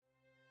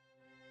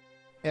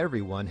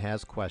Everyone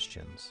has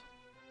questions.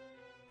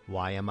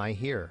 Why am I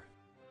here?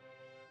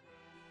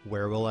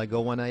 Where will I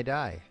go when I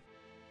die?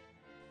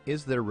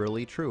 Is there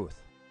really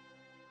truth?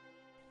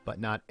 But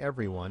not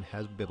everyone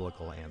has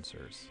biblical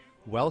answers.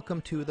 Welcome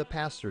to the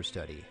Pastor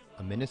Study,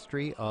 a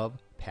ministry of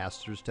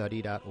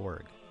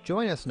pastorstudy.org.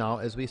 Join us now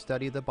as we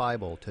study the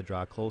Bible to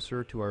draw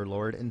closer to our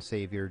Lord and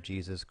Savior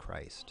Jesus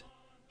Christ.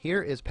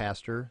 Here is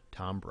Pastor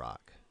Tom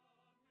Brock.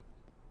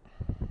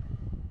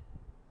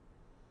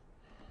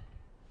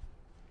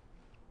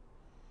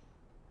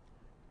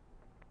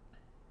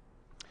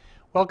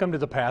 Welcome to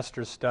the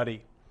Pastor's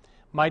Study.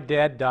 My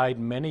dad died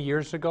many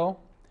years ago,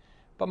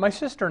 but my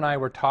sister and I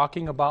were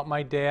talking about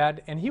my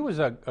dad, and he was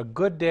a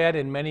good dad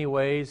in many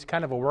ways,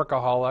 kind of a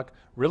workaholic,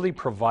 really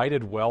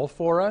provided well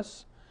for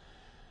us,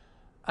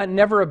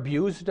 never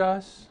abused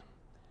us.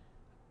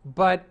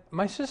 But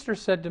my sister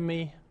said to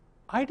me,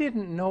 I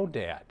didn't know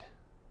Dad,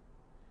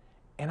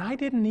 and I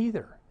didn't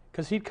either,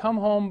 because he'd come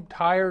home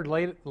tired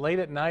late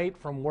at night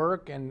from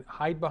work and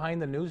hide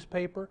behind the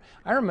newspaper.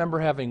 I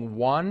remember having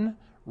one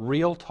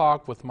real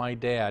talk with my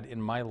dad in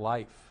my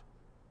life.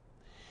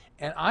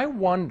 And I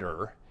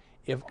wonder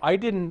if I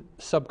didn't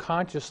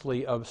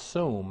subconsciously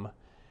assume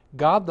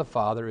God the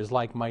Father is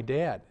like my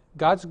dad.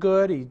 God's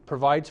good, He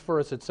provides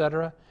for us,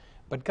 etc.,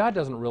 but God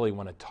doesn't really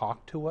want to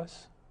talk to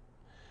us.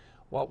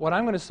 Well, what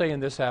I'm going to say in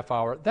this half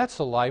hour, that's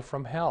a lie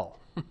from hell.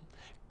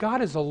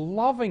 God is a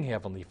loving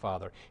Heavenly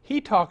Father.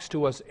 He talks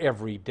to us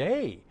every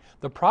day.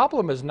 The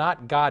problem is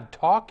not God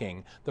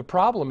talking, the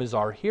problem is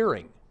our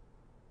hearing.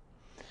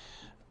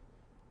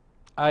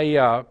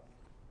 I,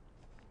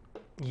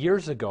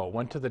 years ago,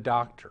 went to the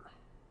doctor,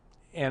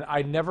 and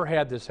I never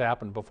had this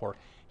happen before.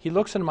 He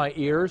looks in my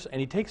ears, and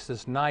he takes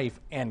this knife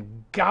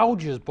and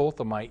gouges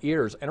both of my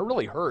ears, and it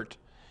really hurt.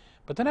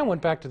 But then I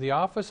went back to the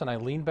office, and I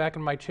leaned back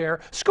in my chair,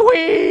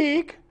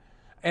 squeak!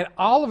 And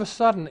all of a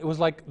sudden, it was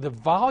like the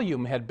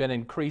volume had been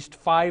increased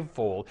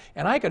fivefold,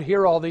 and I could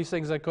hear all these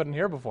things I couldn't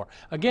hear before.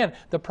 Again,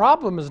 the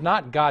problem is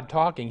not God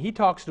talking. He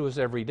talks to us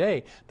every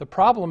day. The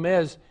problem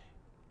is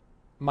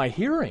my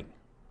hearing.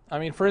 I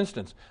mean, for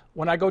instance,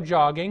 when I go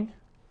jogging,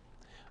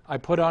 I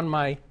put on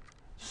my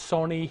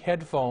Sony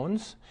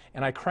headphones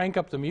and I crank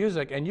up the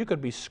music, and you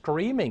could be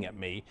screaming at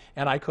me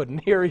and I couldn't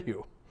hear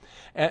you.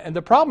 And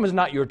the problem is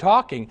not you're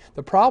talking.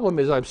 The problem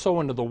is I'm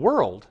so into the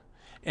world.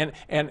 And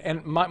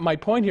my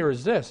point here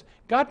is this.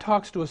 God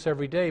talks to us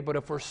every day, but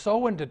if we're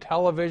so into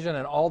television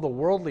and all the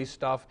worldly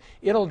stuff,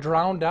 it'll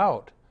drown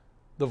out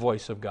the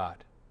voice of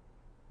God.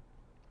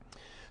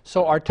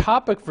 So our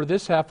topic for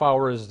this half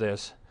hour is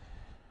this.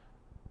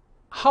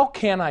 How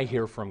can I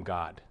hear from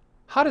God?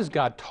 How does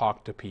God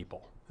talk to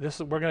people?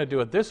 We're going to do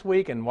it this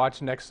week and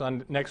watch next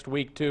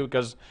week too,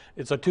 because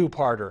it's a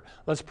two-parter.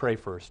 Let's pray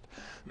first.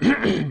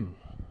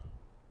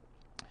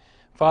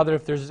 Father,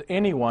 if there's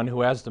anyone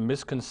who has the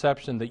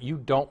misconception that you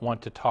don't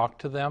want to talk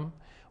to them,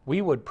 we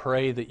would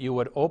pray that you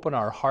would open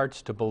our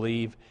hearts to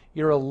believe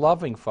you're a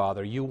loving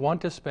Father. You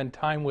want to spend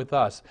time with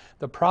us.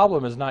 The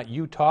problem is not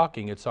you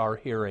talking, it's our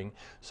hearing.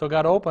 So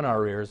God, open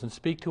our ears and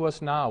speak to us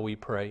now, we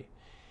pray.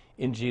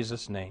 In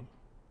Jesus' name.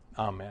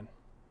 Amen.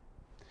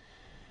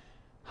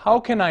 How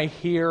can I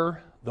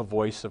hear the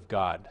voice of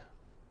God?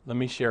 Let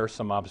me share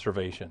some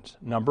observations.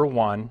 Number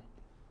one,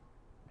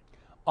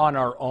 on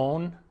our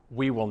own,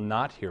 we will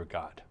not hear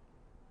God.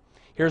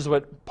 Here's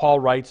what Paul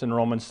writes in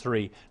Romans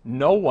 3.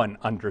 No one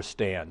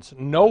understands.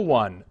 No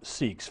one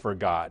seeks for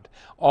God.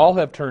 All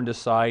have turned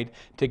aside.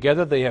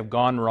 Together they have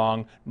gone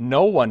wrong.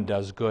 No one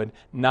does good,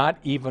 not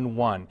even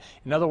one.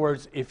 In other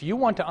words, if you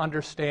want to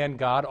understand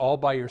God all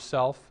by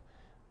yourself,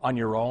 on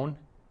your own,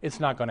 it's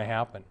not going to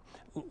happen.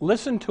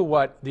 Listen to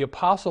what the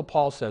Apostle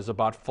Paul says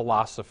about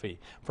philosophy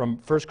from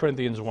 1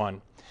 Corinthians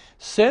 1.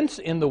 Since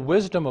in the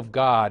wisdom of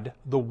God,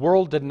 the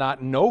world did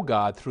not know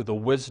God through the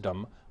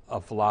wisdom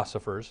of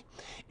philosophers,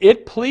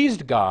 it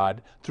pleased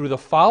God through the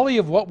folly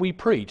of what we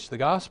preach, the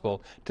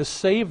gospel, to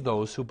save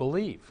those who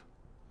believe.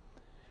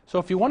 So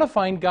if you want to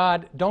find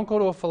God, don't go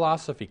to a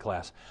philosophy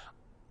class.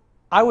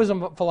 I was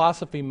a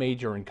philosophy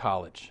major in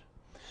college,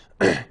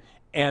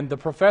 and the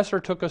professor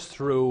took us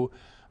through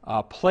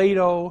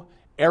Plato,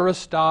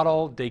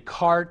 Aristotle,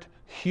 Descartes,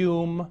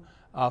 Hume,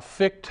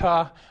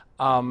 Fichte,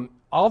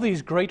 all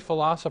these great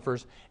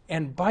philosophers.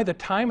 And by the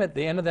time at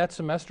the end of that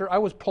semester, I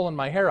was pulling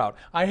my hair out.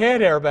 I had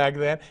hair back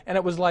then, and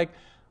it was like,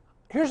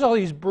 here's all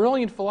these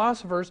brilliant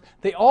philosophers.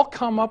 They all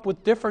come up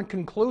with different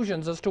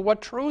conclusions as to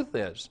what truth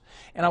is.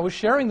 And I was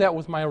sharing that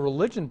with my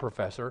religion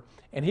professor,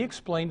 and he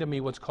explained to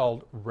me what's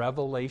called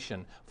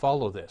revelation.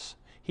 Follow this.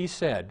 He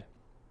said,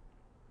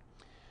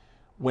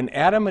 when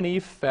Adam and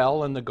Eve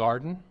fell in the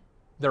garden,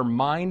 their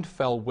mind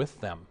fell with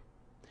them.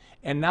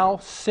 And now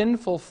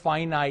sinful,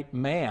 finite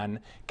man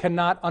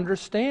cannot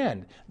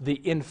understand the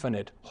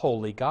infinite,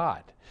 holy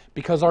God,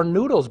 because our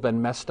noodle's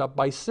been messed up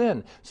by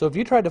sin. So if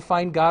you try to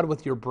find God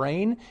with your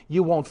brain,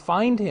 you won't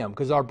find him,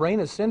 because our brain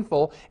is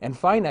sinful and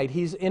finite.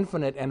 He's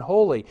infinite and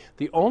holy.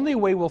 The only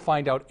way we'll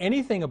find out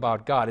anything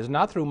about God is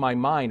not through my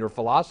mind or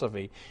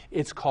philosophy.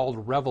 It's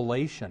called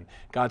revelation.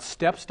 God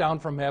steps down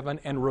from heaven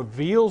and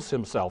reveals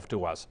himself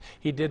to us.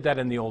 He did that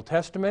in the Old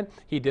Testament.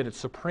 He did it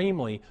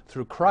supremely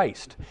through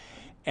Christ.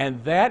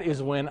 And that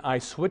is when I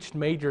switched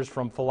majors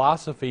from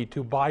philosophy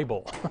to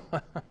Bible.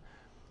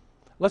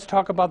 Let's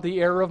talk about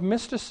the error of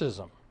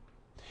mysticism.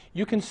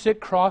 You can sit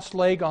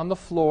cross-legged on the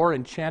floor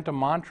and chant a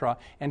mantra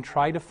and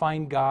try to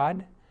find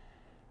God.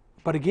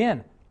 But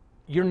again,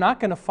 you're not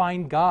going to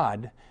find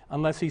God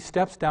unless he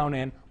steps down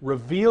and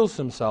reveals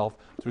himself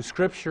through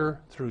Scripture,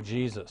 through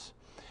Jesus.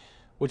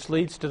 Which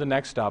leads to the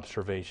next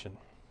observation.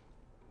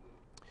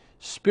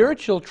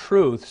 Spiritual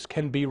truths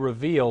can be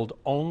revealed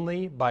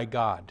only by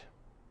God.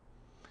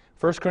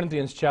 1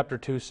 Corinthians chapter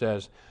 2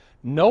 says,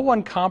 "No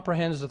one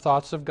comprehends the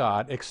thoughts of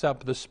God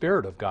except the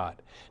Spirit of God.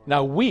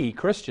 Now we,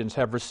 Christians,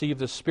 have received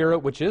the Spirit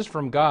which is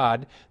from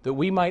God, that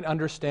we might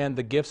understand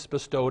the gifts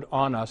bestowed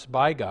on us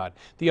by God.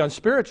 The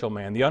unspiritual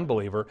man, the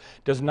unbeliever,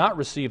 does not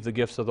receive the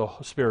gifts of the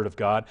Spirit of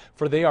God,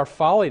 for they are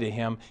folly to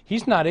him.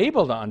 He's not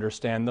able to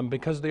understand them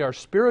because they are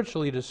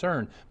spiritually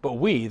discerned. But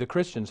we, the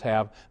Christians,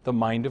 have the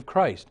mind of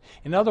Christ."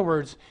 In other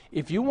words,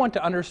 if you want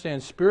to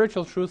understand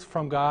spiritual truth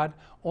from God,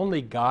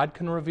 only God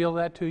can reveal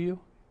that to you.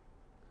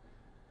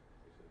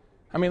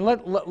 I mean,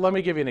 let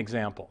me give you an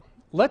example.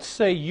 Let's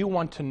say you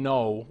want to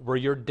know where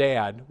your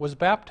dad was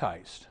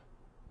baptized.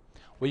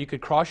 Well, you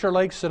could cross your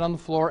legs, sit on the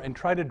floor, and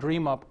try to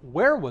dream up,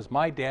 where was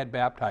my dad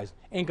baptized?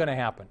 Ain't going to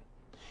happen.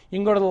 You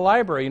can go to the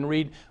library and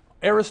read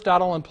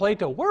Aristotle and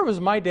Plato. Where was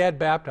my dad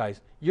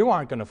baptized? You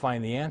aren't going to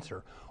find the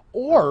answer.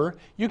 Or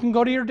you can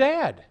go to your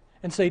dad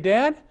and say,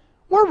 "Dad,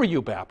 where were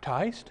you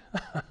baptized?"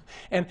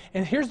 and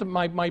here's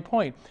my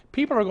point.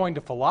 People are going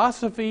to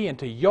philosophy and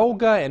to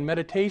yoga and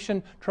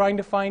meditation trying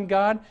to find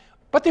God,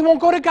 but they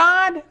won't go to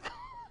God.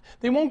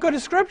 They won't go to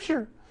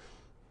Scripture.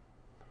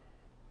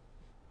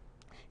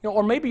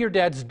 Or maybe your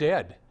dad's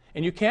dead,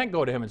 and you can't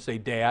go to him and say,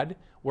 "Dad,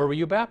 where were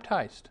you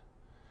baptized?"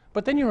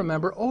 But then you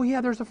remember, oh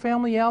yeah, there's a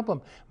family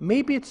album.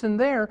 Maybe it's in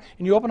there,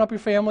 and you open up your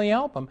family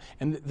album,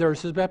 and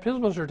there's his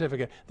baptismal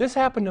certificate. This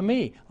happened to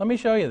me. Let me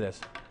show you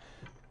this.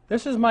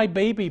 This is my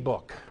baby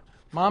book.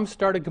 Mom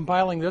started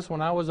compiling this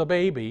when I was a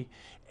baby,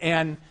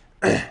 and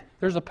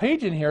there's a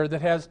page in here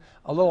that has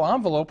a little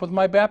envelope with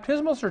my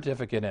baptismal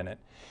certificate in it.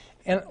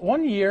 And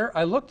one year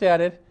I looked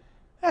at it.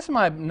 That's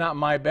not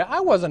my I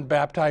wasn't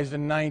baptized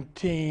in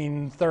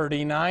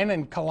 1939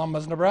 in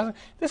Columbus, Nebraska.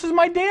 This is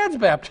my dad's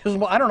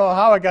baptismal. I don't know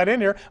how it got in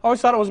here. I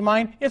always thought it was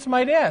mine. It's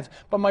my dad's.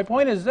 But my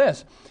point is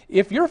this.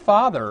 If your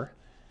father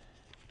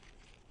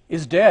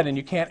is dead and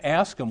you can't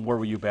ask him, "Where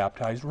were you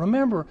baptized?"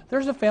 remember,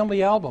 there's a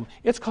family album.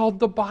 It's called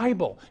the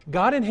Bible.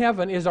 God in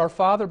heaven is our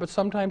Father, but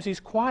sometimes he's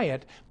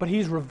quiet, but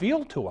he's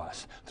revealed to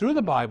us through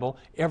the Bible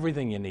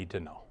everything you need to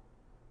know.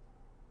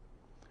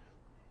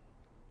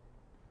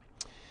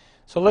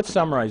 So let's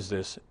summarize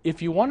this.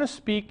 If you want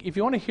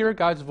to hear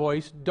God's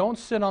voice, don't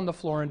sit on the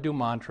floor and do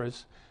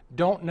mantras.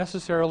 Don't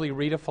necessarily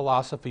read a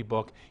philosophy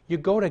book. You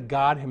go to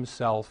God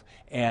himself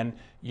and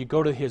you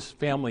go to his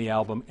family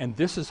album, and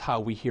this is how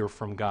we hear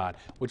from God,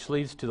 which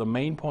leads to the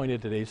main point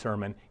of today's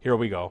sermon. Here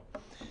we go.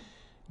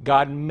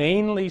 God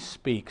mainly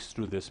speaks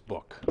through this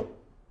book.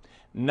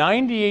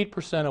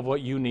 98% of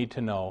what you need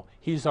to know,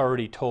 he's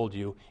already told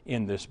you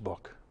in this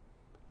book.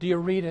 Do you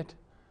read it?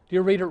 Do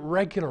you read it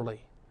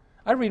regularly?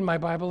 I read my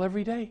Bible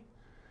every day.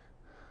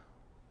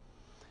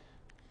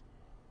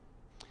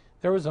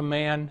 There was a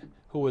man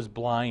who was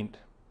blind,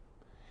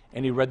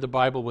 and he read the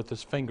Bible with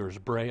his fingers,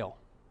 Braille.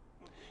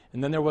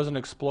 And then there was an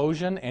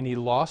explosion, and he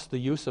lost the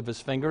use of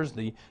his fingers.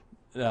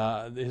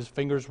 His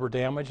fingers were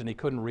damaged, and he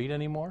couldn't read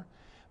anymore.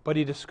 But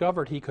he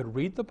discovered he could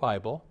read the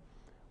Bible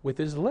with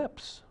his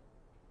lips.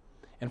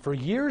 And for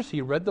years,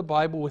 he read the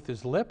Bible with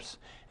his lips,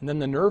 and then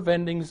the nerve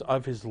endings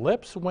of his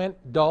lips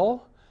went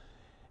dull,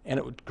 and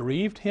it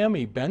grieved him.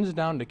 He bends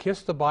down to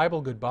kiss the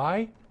Bible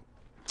goodbye,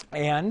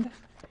 and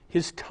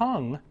his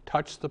tongue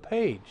touched the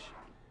page.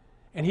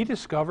 And he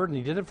discovered, and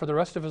he did it for the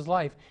rest of his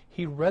life,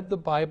 he read the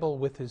Bible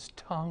with his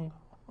tongue.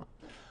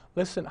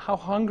 Listen, how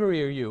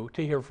hungry are you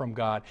to hear from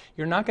God?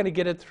 You're not going to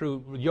get it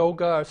through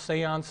yoga,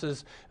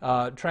 seances,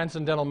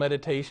 transcendental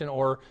meditation,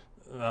 or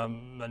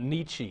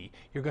Nietzsche.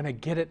 You're going to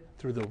get it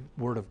through the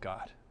Word of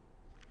God.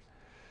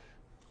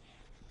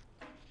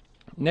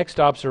 Next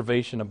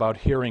observation about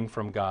hearing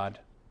from God.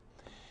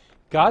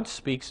 God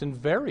speaks in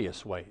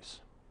various ways.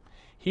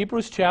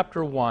 Hebrews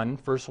chapter 1,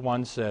 verse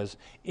 1 says,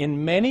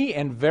 "In many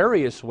and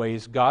various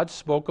ways God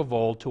spoke of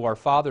old to our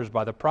fathers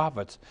by the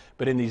prophets,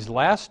 but in these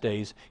last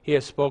days he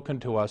has spoken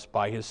to us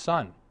by his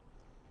Son."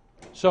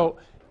 So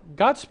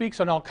God speaks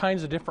in all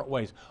kinds of different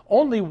ways.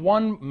 Only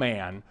one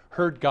man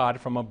heard God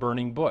from a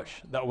burning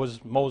bush. That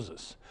was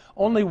Moses.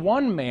 Only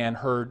one man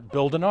heard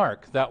build an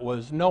ark. That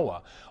was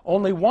Noah.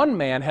 Only one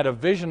man had a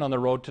vision on the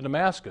road to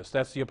Damascus.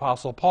 That's the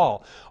Apostle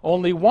Paul.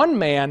 Only one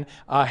man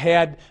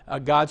had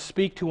God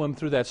speak to him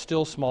through that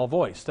still small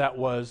voice. That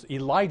was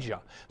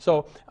Elijah.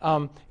 So,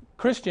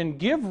 Christian,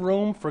 give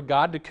room for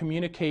God to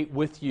communicate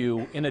with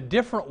you in a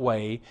different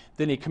way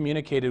than he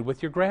communicated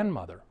with your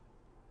grandmother.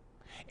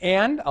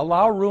 And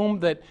allow room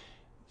that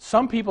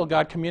some people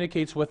God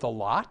communicates with a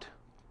lot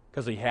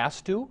because he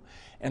has to,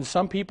 and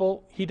some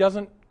people he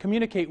doesn't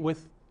communicate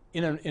with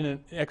in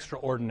an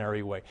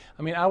extraordinary way.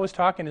 I mean, I was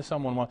talking to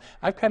someone once.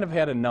 I've kind of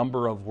had a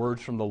number of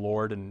words from the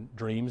Lord and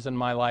dreams in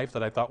my life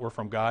that I thought were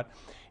from God.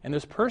 And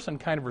this person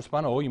kind of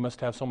responded, "Oh, you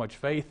must have so much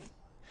faith."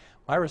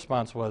 My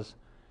response was,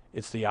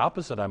 "It's the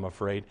opposite, I'm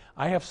afraid.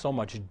 I have so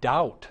much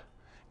doubt.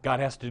 God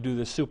has to do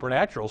this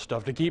supernatural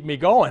stuff to keep me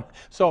going."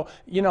 So,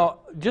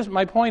 just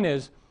my point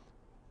is,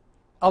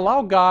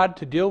 allow God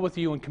to deal with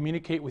you and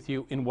communicate with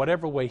you in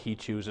whatever way he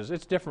chooses.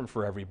 It's different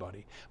for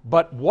everybody.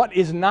 But what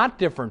is not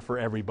different for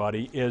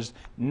everybody is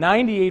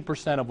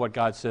 98% of what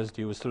God says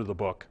to you is through the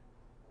book.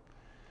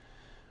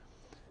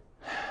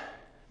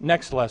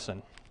 Next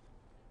lesson.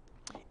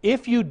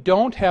 If you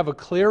don't have a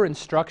clear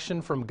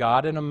instruction from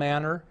God in a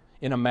matter,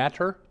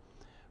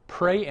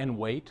 pray and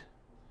wait.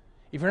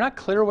 If you're not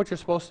clear what you're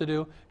supposed to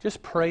do,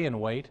 just pray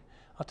and wait.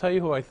 I'll tell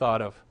you who I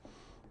thought of.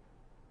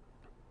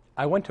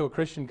 I went to a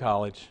Christian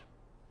college.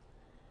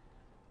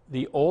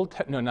 The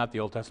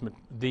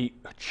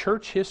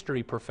church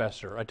history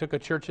professor. I took a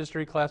church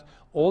history class.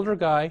 Older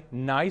guy,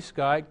 nice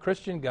guy,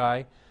 Christian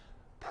guy,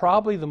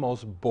 probably the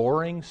most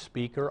boring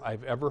speaker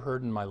I've ever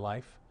heard in my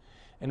life.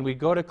 And we'd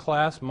go to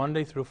class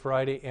Monday through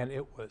Friday, and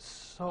it was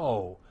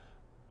so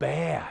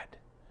bad.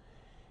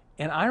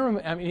 And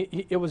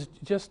it was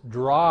just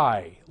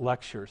dry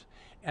lectures.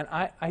 And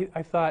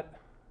I thought,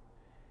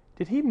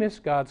 did he miss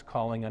God's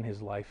calling on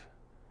his life?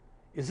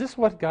 Is this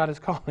what God is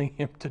calling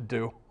him to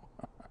do?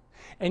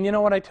 And you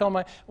know what I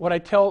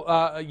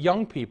tell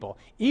young people?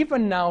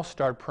 Even now,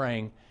 start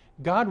praying,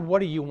 God, what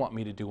do you want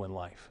me to do in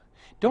life?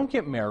 Don't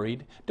get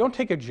married. Don't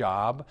take a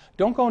job.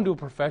 Don't go into a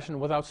profession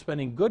without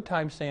spending good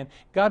time saying,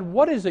 God,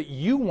 what is it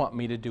you want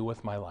me to do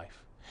with my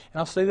life? And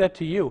I'll say that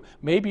to you.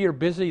 Maybe you're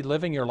busy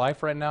living your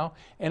life right now,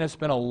 and it's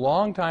been a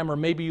long time, or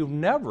maybe you've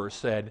never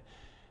said,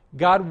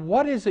 God,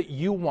 what is it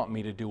you want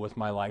me to do with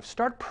my life?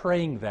 Start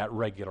praying that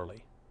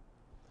regularly.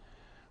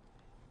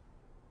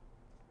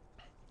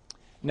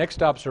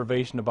 Next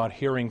observation about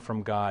hearing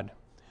from God.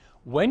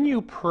 When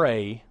you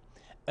pray,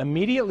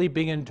 immediately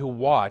begin to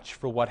watch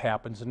for what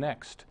happens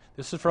next.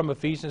 This is from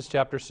Ephesians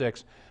chapter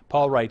 6.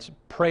 Paul writes,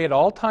 pray at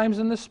all times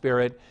in the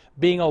Spirit,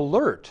 being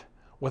alert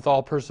with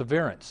all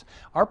perseverance.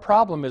 Our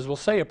problem is we'll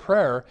say a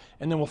prayer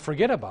and then we'll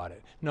forget about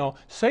it. No,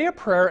 say a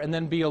prayer and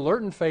then be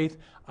alert in faith.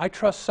 I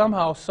trust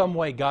somehow, some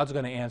way God's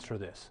going to answer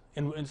this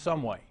in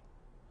some way.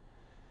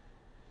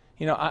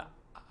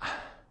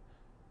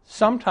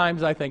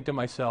 Sometimes I think to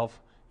myself,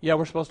 yeah,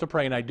 we're supposed to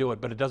pray and I do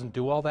it, but it doesn't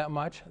do all that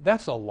much.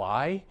 That's a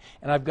lie.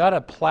 And I've got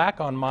a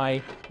plaque on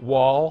my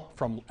wall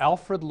from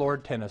Alfred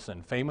Lord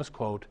Tennyson, famous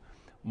quote,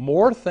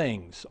 more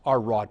things are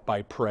wrought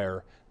by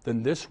prayer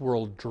than this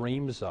world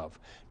dreams of.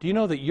 Do you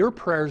know that your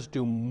prayers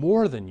do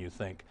more than you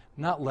think,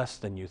 not less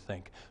than you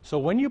think? So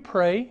when you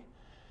pray,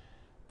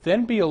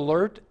 then be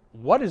alert.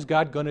 What is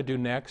God going to do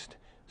next?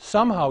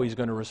 Somehow he's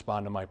going to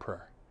respond to my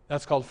prayer.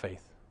 That's called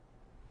faith.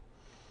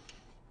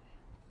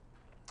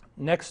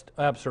 Next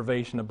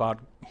observation about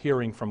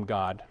hearing from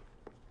God.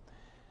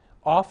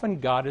 Often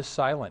God is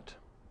silent.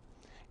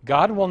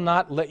 God will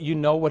not let you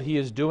know what he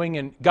is doing,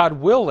 and God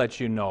will let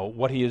you know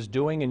what he is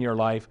doing in your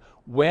life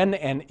when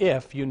and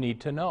if you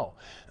need to know.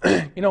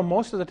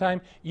 Most of the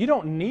time, you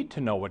don't need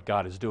to know what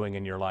God is doing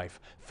in your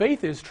life.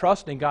 Faith is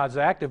trusting God's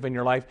active in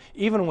your life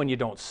even when you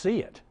don't see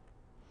it.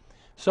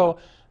 So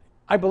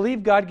I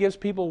believe God gives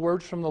people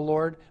words from the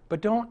Lord,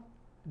 but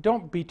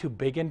don't be too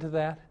big into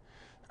that.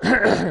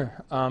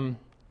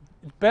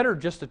 It's better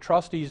just to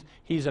trust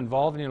he's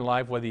involved in your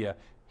life, whether you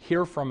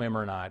hear from him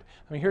or not.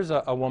 I mean, here's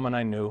a woman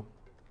I knew.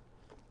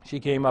 She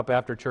came up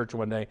after church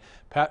one day.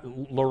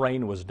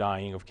 Lorraine was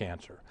dying of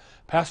cancer.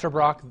 Pastor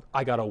Brock,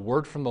 I got a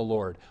word from the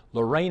Lord.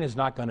 Lorraine is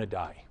not going to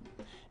die.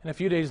 And a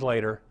few days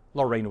later,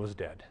 Lorraine was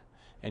dead.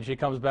 And she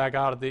comes back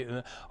out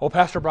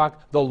Pastor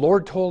Brock, the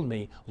Lord told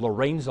me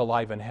Lorraine's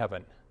alive in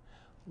heaven.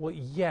 Well,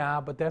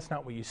 yeah, but that's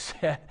not what you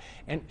said.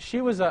 And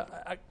she was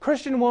a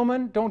Christian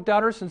woman, don't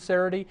doubt her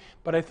sincerity,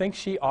 but I think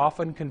she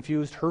often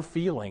confused her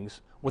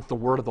feelings with the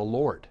word of the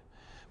Lord.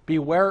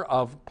 Beware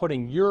of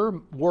putting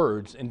your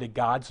words into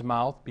God's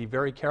mouth. Be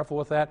very careful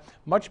with that.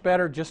 Much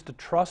better just to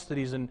trust that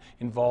he's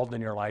involved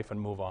in your life and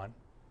move on.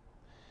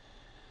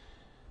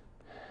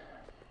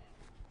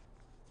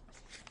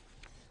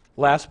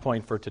 Last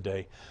point for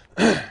today.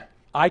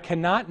 I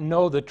cannot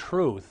know the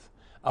truth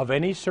of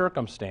any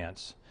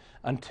circumstance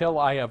until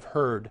I have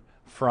heard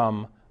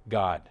from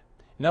God.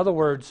 In other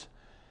words,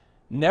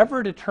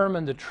 never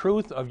determine the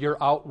truth of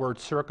your outward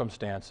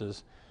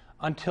circumstances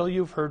until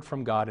you've heard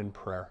from God in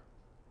prayer.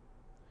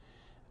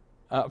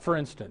 For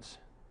instance,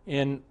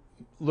 in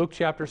Luke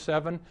chapter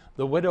 7,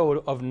 the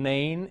widow of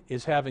Nain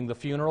is having the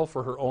funeral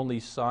for her only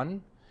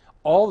son.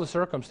 All the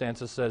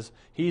circumstances says,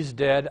 he's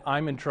dead,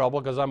 I'm in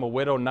trouble because I'm a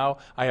widow now,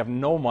 I have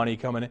no money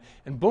coming in.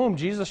 And boom,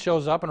 Jesus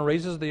shows up and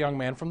raises the young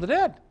man from the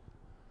dead.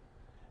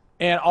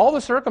 And all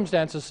the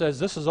circumstances says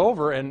this is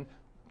over, and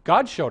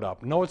God showed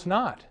up. No, it's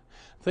not.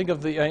 Think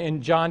of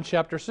in John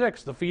chapter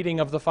 6, the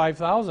feeding of the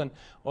 5,000.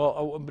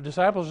 Well,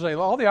 disciples say,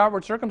 well, all the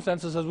outward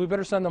circumstances says we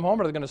better send them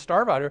home or they're going to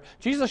starve out here.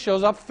 Jesus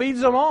shows up,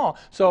 feeds them all.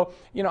 So,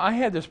 I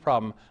had this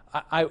problem.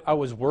 I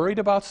was worried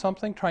about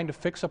something, trying to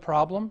fix a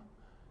problem,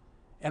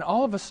 and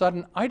all of a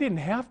sudden, I didn't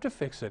have to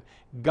fix it.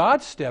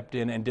 God stepped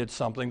in and did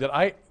something that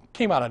I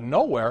came out of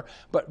nowhere.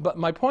 But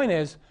my point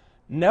is,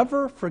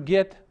 never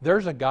forget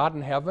there's a God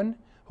in heaven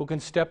who can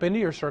step into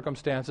your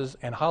circumstances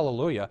and,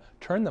 hallelujah,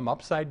 turn them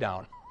upside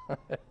down.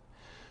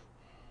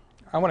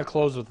 I want to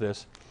close with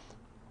this.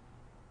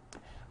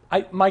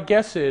 My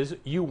guess is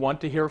you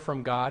want to hear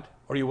from God,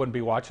 or you wouldn't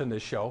be watching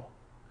this show.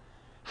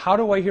 How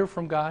do I hear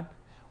from God?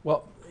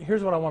 Well,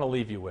 here's what I want to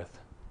leave you with.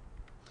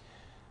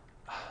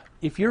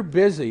 If you're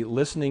busy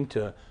listening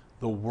to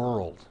the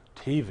world,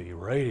 TV,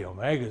 radio,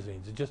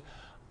 magazines,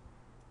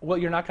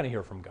 you're not going to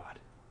hear from God.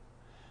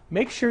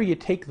 Make sure you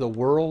take the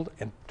world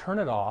and turn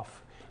it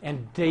off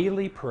and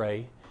daily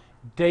pray,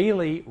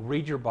 daily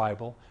read your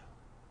Bible,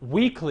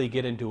 weekly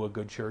get into a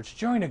good church,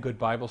 join a good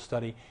Bible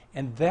study,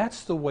 and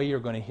that's the way you're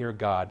going to hear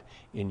God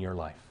in your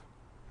life.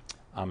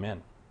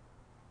 Amen.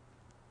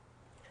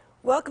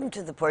 Welcome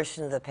to the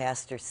portion of the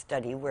Pastor's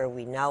Study where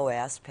we now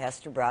ask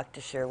Pastor Brock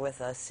to share with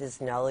us his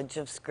knowledge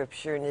of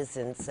Scripture and his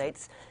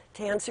insights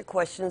to answer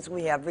questions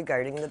we have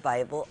regarding the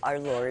Bible, our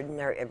Lord, and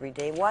our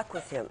everyday walk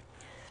with Him.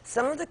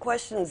 Some of the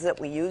questions that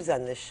we use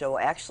on this show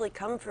actually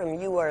come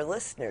from you, our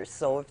listeners,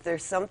 so if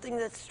there's something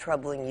that's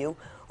troubling you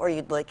or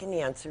you'd like an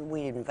answer,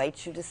 we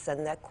invite you to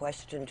send that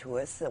question to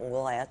us and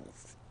we'll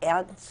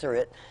answer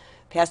it.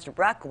 Pastor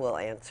Brock will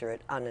answer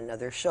it on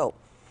another show.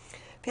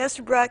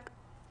 Pastor Brock,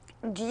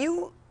 do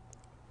you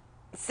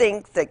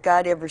think that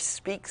God ever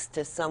speaks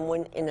to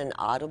someone in an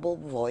audible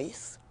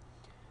voice?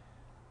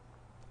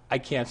 I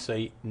can't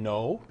say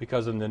no,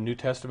 because in the New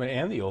Testament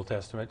and the Old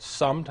Testament,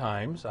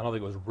 sometimes, I don't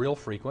think it was real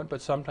frequent,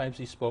 but sometimes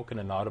He spoke in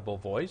an audible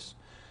voice.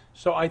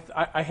 So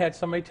I had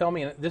somebody tell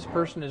me, and this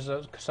person is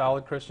a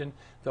solid Christian,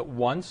 that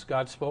once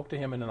God spoke to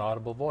him in an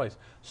audible voice.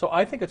 So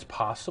I think it's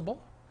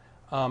possible.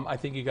 I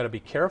think you got to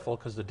be careful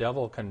because the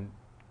devil can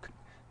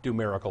do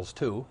miracles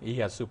too. He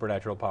has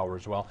supernatural power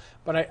as well.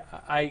 But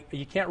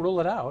you can't rule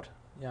it out.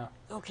 Yeah.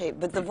 Okay,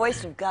 but the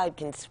voice of God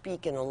can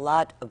speak in a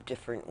lot of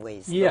different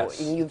ways. Yes.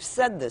 Though, and you've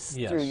said this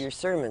Yes. through your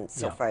sermons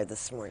so far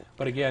this morning.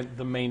 But again,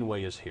 the main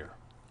way is here.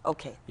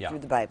 Okay, Yeah. through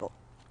the Bible.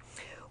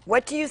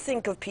 What do you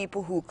think of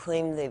people who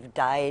claim they've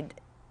died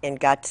and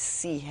got to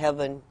see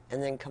heaven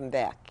and then come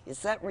back? Is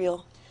that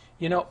real?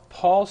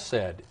 Paul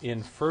said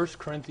in 1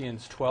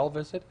 Corinthians 12,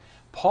 is it?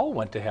 Paul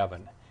went to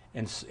heaven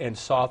and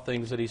saw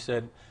things that he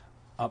said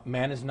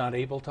man is not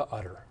able to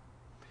utter.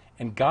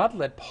 And God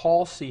let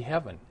Paul see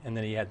heaven, and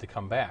then he had to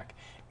come back.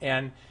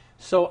 And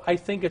so I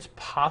think it's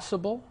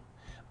possible,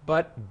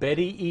 but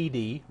Betty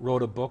Eady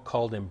wrote a book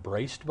called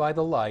Embraced by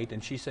the Light,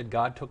 and she said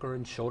God took her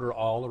and showed her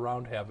all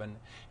around heaven.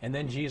 And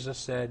then Jesus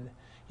said,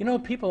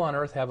 people on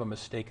earth have a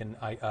mistaken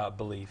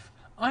belief.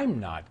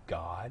 I'm not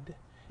God.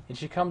 And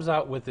she comes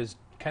out with this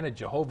kind of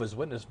Jehovah's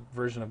Witness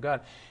version of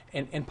God.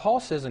 And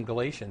Paul says in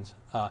Galatians,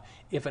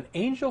 if an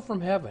angel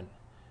from heaven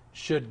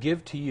should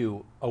give to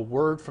you a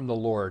word from the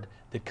Lord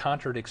that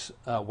contradicts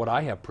what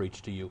I have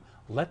preached to you,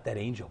 let that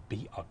angel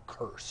be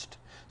accursed.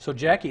 So,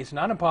 Jackie, it's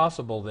not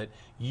impossible that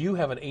you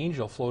have an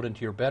angel float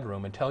into your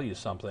bedroom and tell you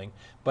something,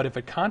 but if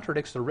it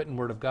contradicts the written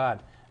word of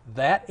God,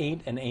 that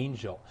ain't an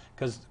angel.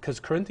 Because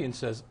Corinthians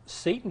says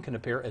Satan can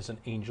appear as an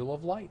angel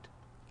of light.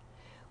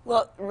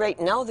 Well, right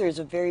now there's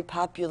a very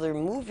popular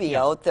movie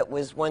out that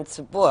was once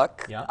a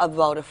book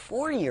about a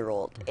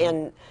 4-year-old.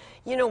 And,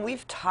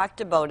 we've talked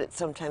about it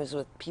sometimes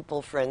with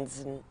people, friends,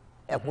 and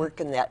at work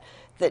and that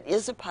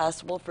is it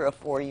possible for a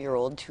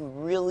 4-year-old to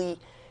really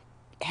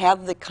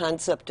have the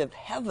concept of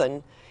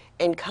heaven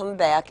and come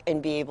back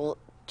and be able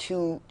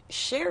to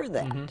share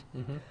that?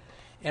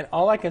 And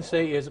all I can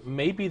say is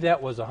maybe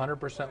that was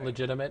 100%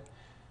 legitimate.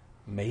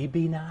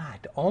 Maybe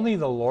not. Only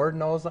the Lord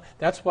knows.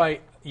 That's why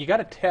you got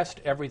to test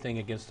everything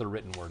against the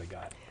written word of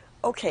God.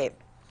 Okay.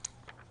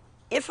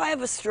 If I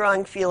have a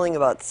strong feeling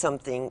about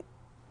something,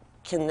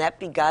 can that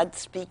be God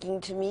speaking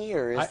to me?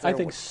 Or I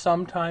think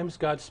sometimes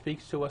God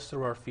speaks to us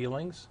through our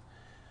feelings.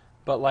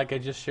 But like I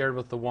just shared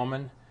with the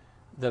woman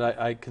that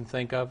I can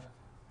think of,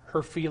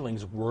 her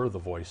feelings were the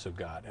voice of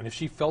God. And if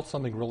she felt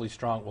something really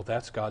strong, well,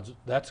 that's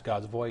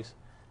God's voice.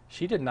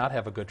 She did not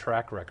have a good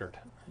track record,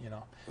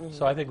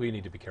 So I think we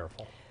need to be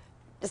careful.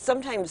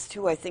 Sometimes,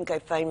 too, I think I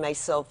find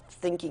myself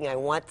thinking I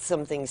want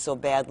something so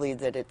badly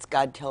that it's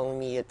God telling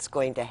me it's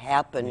going to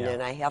happen,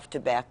 and I have to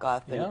back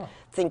off and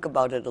think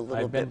about it a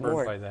little bit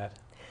more. I've been burned by that.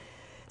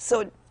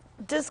 So,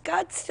 does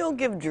God still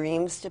give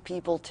dreams to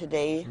people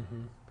today?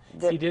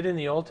 He did in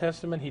the Old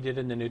Testament, he did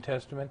in the New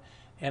Testament.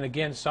 And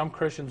again, some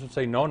Christians would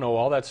say, no,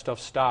 all that stuff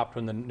stopped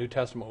when the New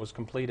Testament was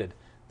completed.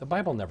 The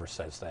Bible never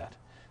says that.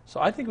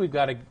 So I think we've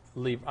got to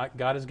leave.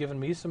 God has given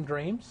me some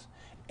dreams,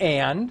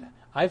 and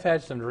I've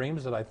had some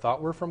dreams that I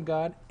thought were from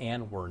God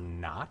and were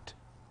not.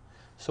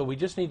 So we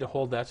just need to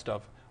hold that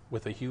stuff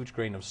with a huge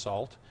grain of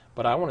salt.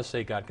 But I want to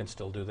say God can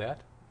still do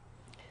that.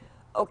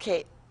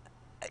 Okay,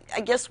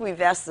 I guess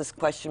we've asked this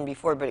question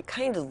before, but it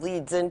kind of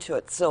leads into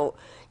it. So,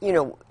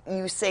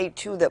 you say,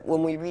 too, that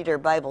when we read our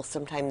Bible,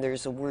 sometimes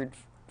there's a word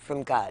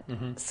from God.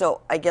 Mm-hmm.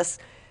 So I guess,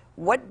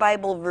 what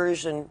Bible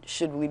version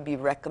should we be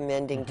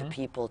recommending to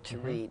people to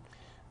read?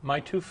 My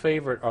two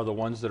favorite are the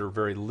ones that are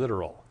very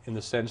literal, in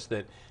the sense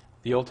that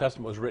the Old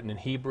Testament was written in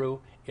Hebrew.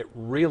 It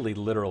really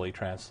literally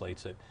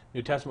translates it.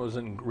 New Testament was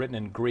written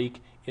in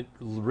Greek. It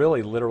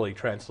really literally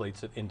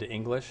translates it into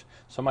English.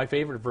 So my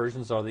favorite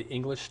versions are the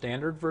English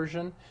Standard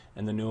Version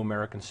and the New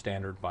American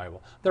Standard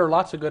Bible. There are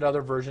lots of good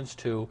other versions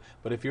too,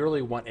 but if you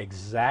really want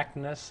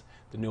exactness,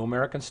 the New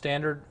American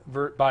Standard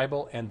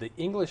Bible and the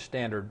English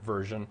Standard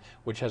Version,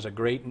 which has a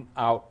great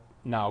out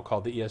now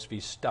called the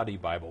ESV Study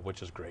Bible,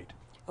 which is great.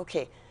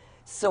 Okay.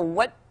 So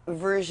what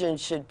version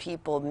should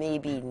people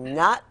maybe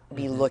not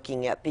be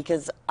looking at?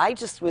 Because I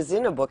just was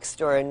in a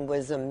bookstore and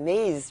was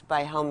amazed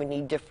by how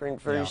many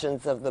different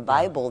versions of the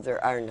Bible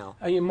there are now.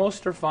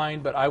 Most are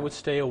fine, but I would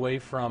stay away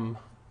from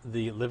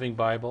the Living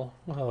Bible.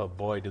 Oh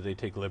boy, do they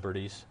take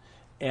liberties.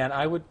 And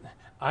I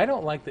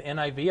don't like the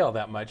NIV all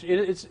that much.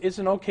 It's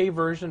an okay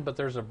version, but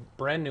there's a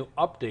brand new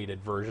updated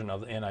version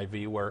of the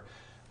NIV where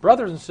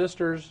brothers and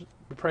sisters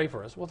pray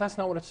for us. Well, that's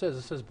not what it says.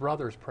 It says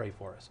brothers pray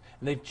for us.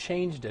 And they've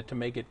changed it to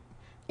make it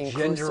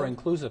gender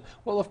inclusive.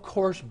 Well, of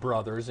course,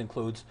 brothers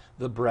includes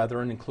the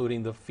brethren,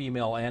 including the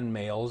female and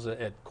males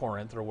at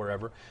Corinth or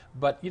wherever.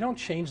 But you don't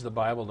change the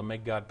Bible to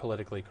make God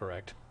politically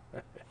correct.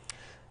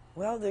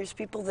 Well, there's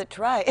people that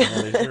try.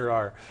 Well, they sure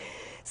are.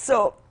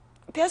 So,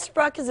 Pastor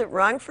Brock, is it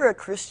wrong for a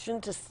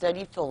Christian to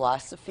study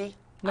philosophy?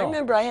 No. I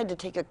remember I had to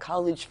take a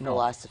college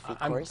philosophy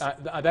course.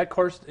 That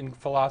course in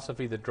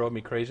philosophy that drove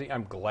me crazy,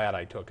 I'm glad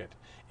I took it.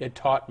 It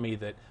taught me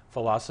that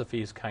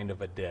philosophy is kind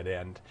of a dead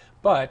end.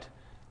 But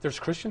there's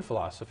Christian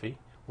philosophy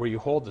where you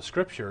hold the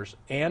scriptures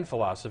and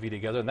philosophy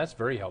together, and that's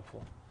very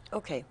helpful.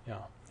 Okay. Yeah.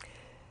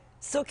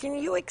 So can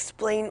you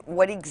explain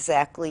what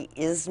exactly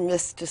is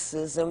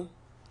mysticism?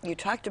 You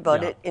talked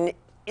about it, and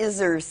is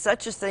there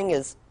such a thing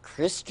as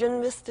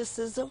Christian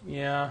mysticism?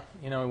 Yeah.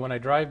 When I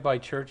drive by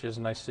churches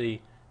and I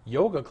see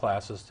yoga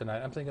classes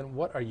tonight, I'm thinking,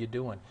 what are you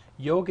doing?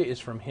 Yoga is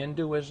from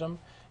Hinduism.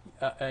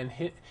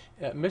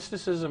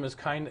 Mysticism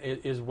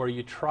is where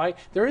you try.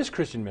 There is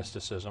Christian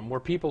mysticism where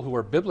people who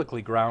are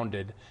biblically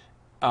grounded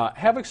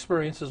have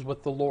experiences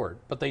with the Lord,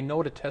 but they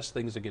know to test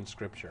things against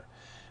Scripture.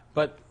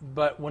 But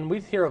when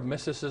we hear of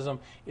mysticism,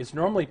 it's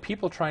normally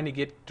people trying to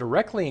get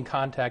directly in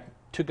contact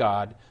to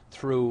God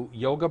through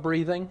yoga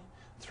breathing,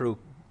 through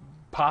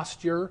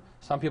posture.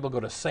 Some people go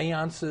to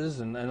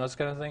seances and those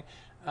kind of thing,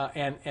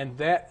 and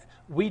that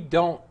we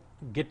don't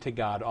get to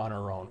God on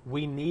our own.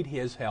 We need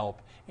His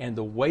help, and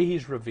the way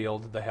He's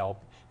revealed the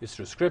help is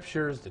through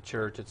Scriptures, the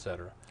church,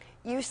 etc.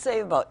 You say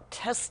about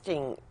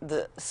testing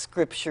the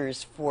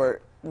Scriptures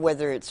for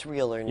whether it's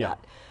real or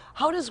not.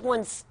 How does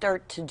one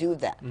start to do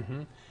that?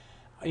 Mm-hmm.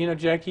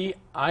 Jackie,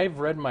 I've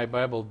read my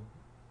Bible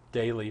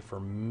daily for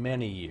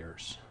many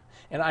years.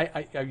 And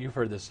you've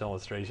heard this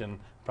illustration,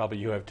 probably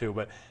you have too,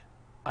 but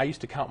I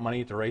used to count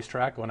money at the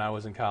racetrack when I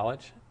was in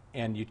college,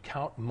 and you'd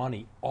count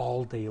money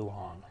all day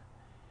long.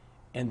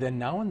 And then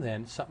now and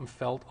then something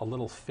felt a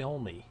little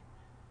filmy,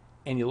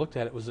 and you looked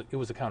at it, it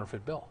was a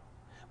counterfeit bill.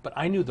 But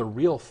I knew the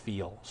real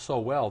feel so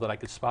well that I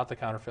could spot the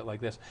counterfeit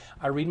like this.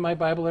 I read my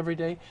Bible every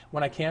day.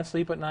 When I can't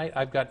sleep at night,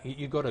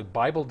 you go to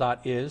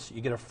Bible.is,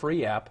 you get a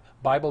free app,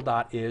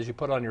 Bible.is, you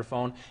put it on your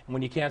phone, and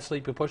when you can't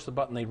sleep, you push the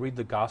button, they read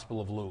the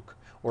Gospel of Luke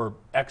or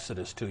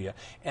Exodus to you.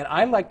 And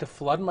I like to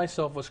flood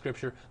myself with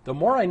Scripture. The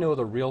more I know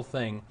the real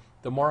thing,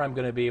 the more I'm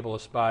going to be able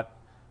to spot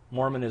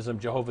Mormonism,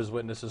 Jehovah's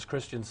Witnesses,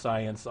 Christian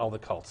Science, all the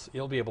cults.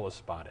 You'll be able to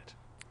spot it.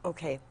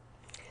 Okay.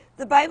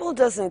 The Bible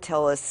doesn't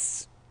tell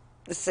us,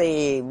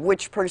 say,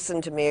 which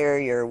person to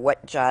marry or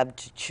what job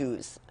to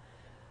choose.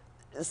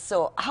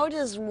 So how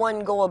does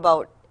one go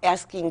about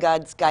asking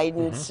God's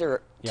guidance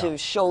or to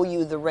show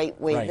you the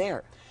right way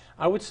there?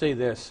 I would say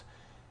this.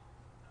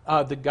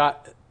 To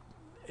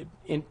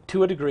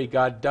a degree,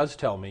 God does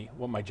tell me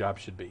what my job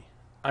should be.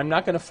 I'm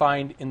not going to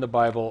find in the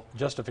Bible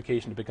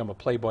justification to become a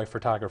Playboy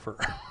photographer.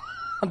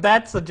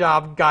 That's the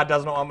job God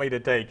doesn't want me to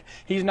take.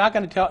 He's not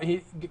going to tell.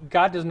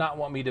 God does not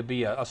want me to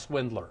be a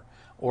swindler,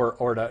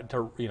 or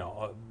to.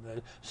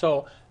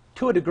 So,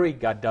 to a degree,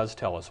 God does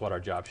tell us what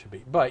our job should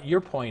be. But your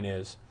point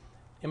is,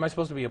 am I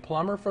supposed to be a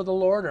plumber for the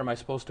Lord, or am I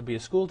supposed to be a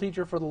school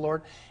teacher for the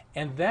Lord?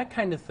 And that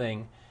kind of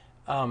thing.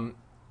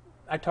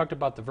 I talked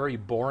about the very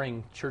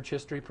boring church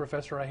history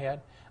professor I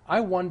had.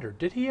 I wonder,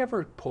 did he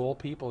ever poll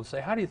people and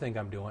say, "How do you think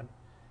I'm doing?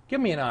 Give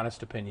me an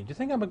honest opinion. Do you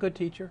think I'm a good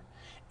teacher?"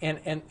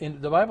 And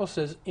the Bible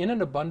says, in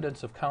an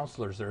abundance of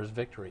counselors there is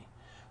victory.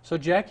 So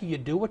Jackie, you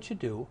do what you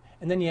do,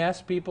 and then you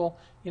ask people,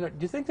 do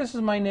you think this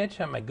is my niche?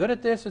 Am I good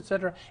at this,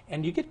 etc.?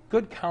 And you get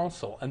good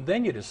counsel, and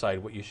then you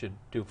decide what you should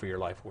do for your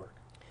life work.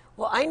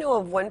 Well, I know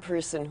of one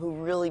person who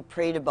really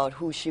prayed about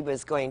who she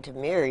was going to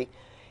marry,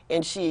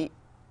 and it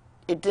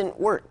didn't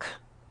work.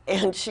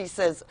 And she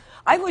says,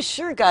 I was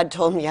sure God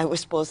told me I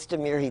was supposed to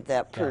marry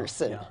that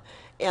person. Yeah.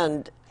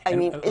 And I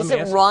mean, is me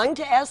it ask- wrong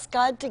to ask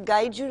God to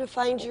guide you to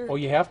find your... Oh,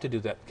 you have to do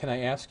that. Can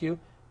I ask you,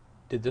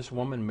 did this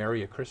woman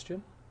marry a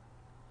Christian?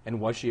 And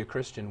was she a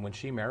Christian when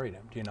she married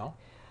him? Do you know?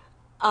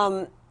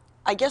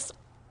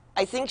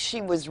 I think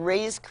she was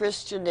raised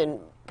Christian and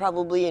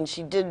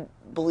she did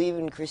believe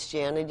in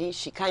Christianity.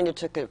 She kind of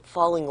took a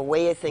falling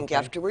away, I think,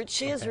 afterwards.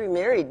 She is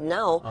remarried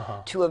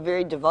now to a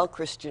very devout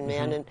Christian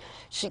man, and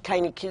she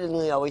kind of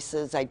kiddingly always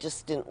says, I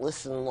just didn't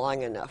listen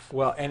long enough.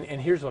 Well,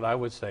 and here's what I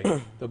would say.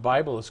 The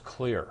Bible is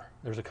clear.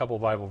 There's a couple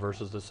of Bible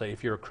verses that say,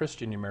 if you're a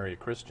Christian, you marry a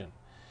Christian.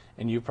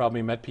 And you've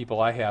probably met people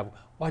I have,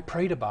 well, I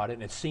prayed about it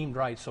and it seemed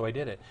right, so I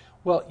did it.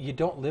 Well, you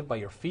don't live by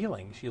your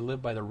feelings. You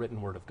live by the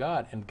written word of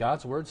God. And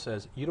God's word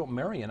says you don't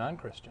marry a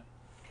non-Christian.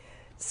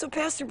 So,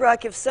 Pastor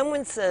Brock, if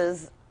someone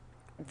says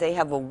they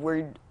have a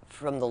word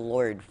from the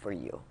Lord for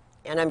you,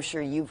 and I'm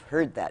sure you've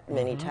heard that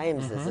many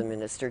times as a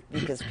minister,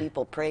 because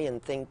people pray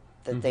and think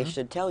that they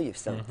should tell you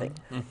something.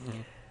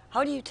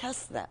 How do you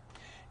test that?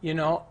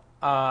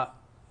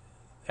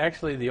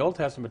 Actually, the Old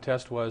Testament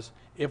test was,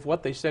 if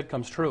what they said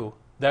comes true,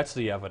 that's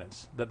the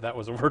evidence that that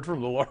was a word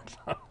from the Lord.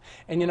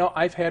 And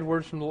I've had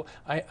words from the Lord.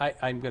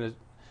 I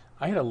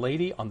had a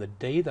lady on the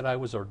day that I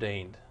was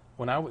ordained.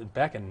 When I was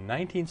back in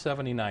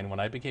 1979, when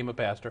I became a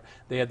pastor,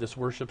 they had this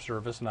worship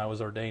service and I was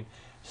ordained.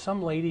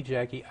 Some lady,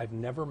 Jackie, I've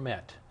never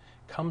met,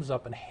 comes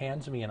up and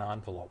hands me an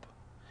envelope.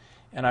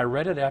 And I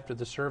read it after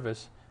the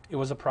service. It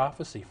was a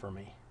prophecy for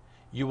me.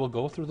 You will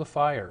go through the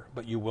fire,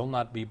 but you will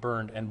not be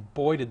burned. And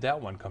boy, did that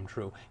one come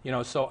true.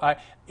 So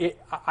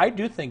I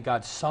do think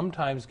God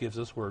sometimes gives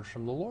us words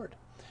from the Lord.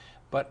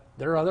 But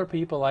there are other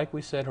people, like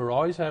we said, who are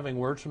always having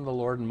words from the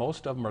Lord, and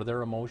most of them are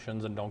their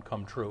emotions and don't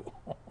come true.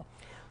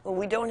 Well,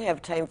 we don't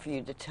have time for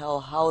you to tell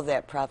how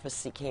that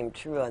prophecy came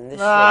true on this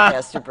show,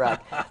 Pastor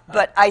Brock.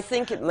 But I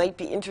think it might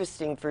be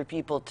interesting for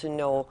people to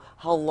know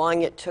how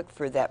long it took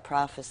for that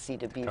prophecy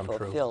to be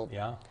fulfilled.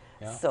 True.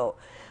 Yeah. So,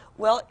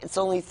 well, it's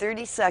only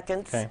 30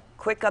 seconds. Okay.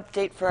 Quick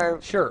update for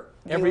our Sure.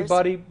 viewers.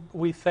 Everybody,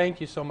 we thank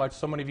you so much.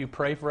 So many of you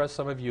pray for us.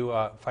 Some of you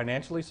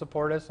financially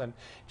support us. And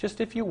just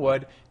if you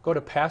would, go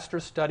to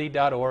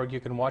pastorstudy.org. You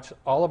can watch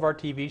all of our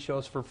TV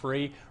shows for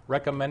free.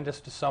 Recommend us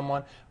to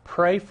someone.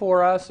 Pray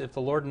for us. If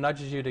the Lord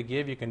nudges you to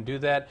give, you can do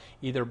that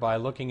either by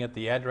looking at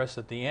the address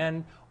at the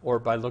end or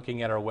by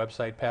looking at our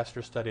website,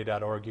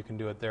 pastorstudy.org. You can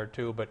do it there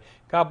too. But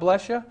God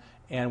bless you,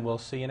 and we'll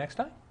see you next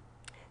time.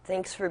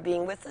 Thanks for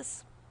being with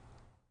us.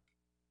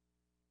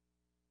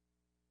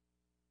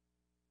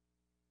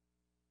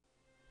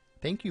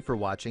 Thank you for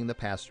watching The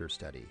Pastor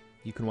Study.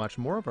 You can watch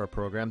more of our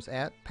programs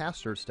at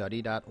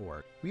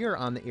pastorstudy.org. We are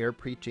on the air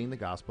preaching the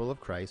gospel of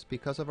Christ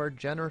because of our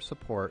generous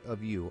support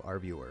of you, our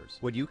viewers.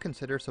 Would you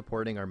consider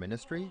supporting our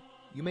ministry?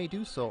 You may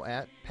do so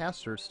at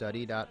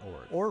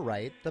pastorstudy.org. Or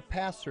write The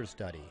Pastor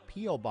Study,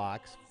 P.O.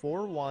 Box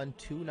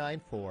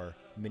 41294,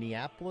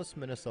 Minneapolis,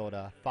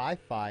 Minnesota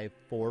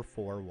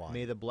 55441.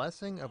 May the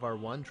blessing of our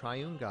one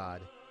triune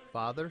God,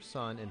 Father,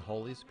 Son, and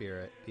Holy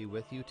Spirit be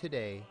with you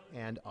today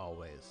and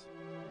always.